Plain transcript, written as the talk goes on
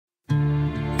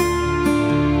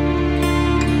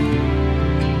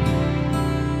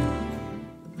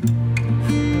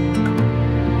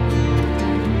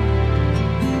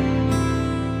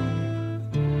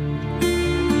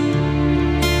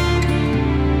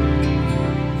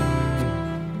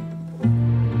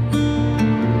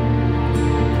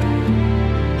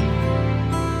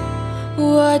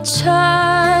What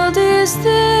child is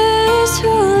this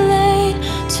who laid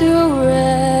to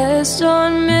rest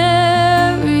on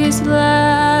Mary's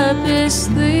lap is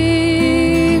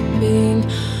sleeping,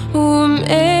 whom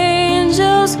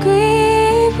angels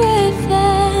greet with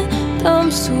anthem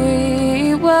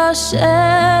sweet, while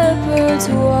shepherds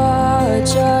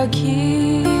watch our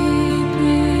keeping?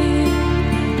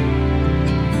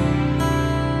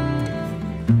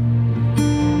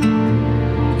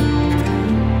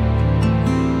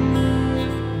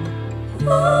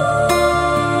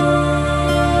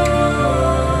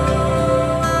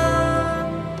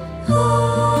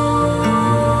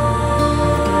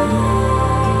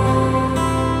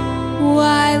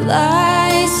 Why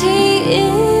lies he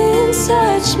in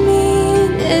such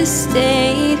mean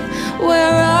estate,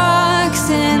 where ox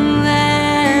and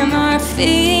lamb are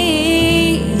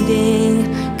feeding?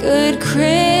 Good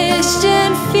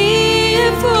Christian,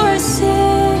 fear for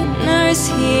sinners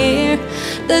here,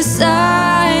 the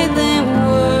silent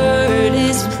word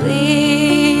is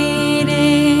pleading.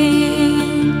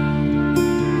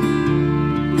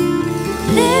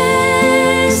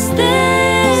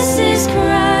 This is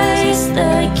Christ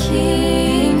the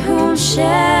King, whom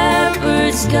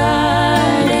shepherds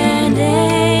guard and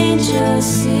angels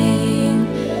sing.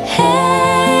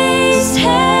 Haste,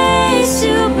 haste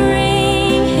to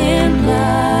bring him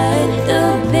blood,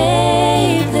 the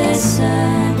babe, the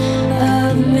Son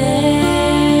of Mary.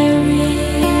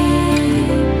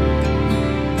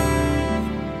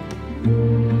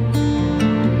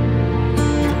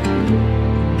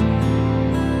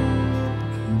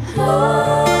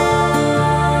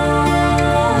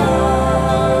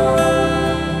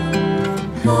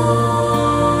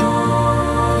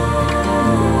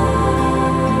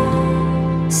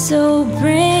 So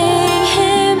bring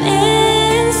him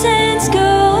incense,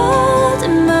 gold,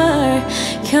 myrrh,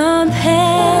 come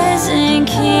peasant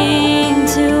king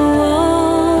to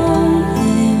own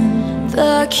him.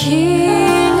 The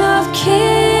King of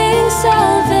kings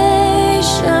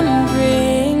salvation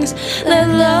brings, let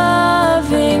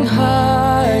loving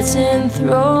hearts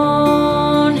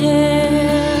enthrone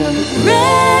him.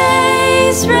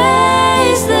 Raise,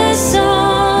 raise the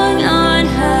song on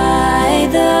high,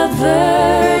 the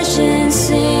Virgin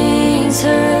sings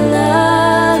her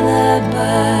lullaby.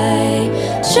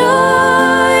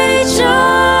 Joy,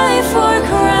 joy, for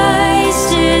Christ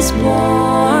is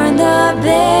born, the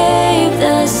babe,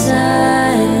 the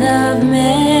Son of Mary.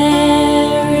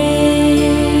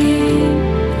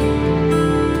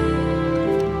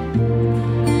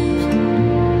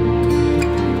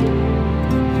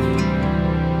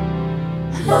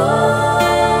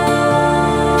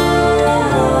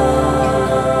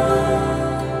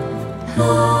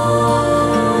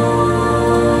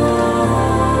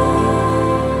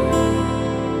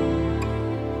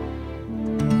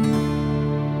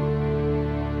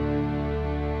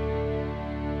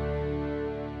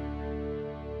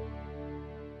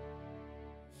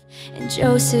 And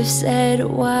Joseph said,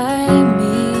 why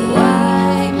me?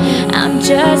 Why me? I'm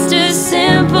just a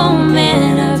simple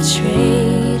man of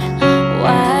trade.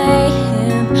 Why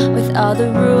him with all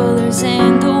the rulers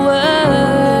in the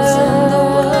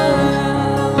world?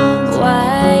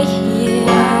 Why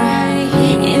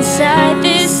him inside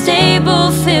this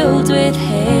stable filled with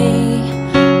hay?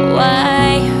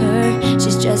 Why her?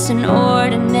 She's just an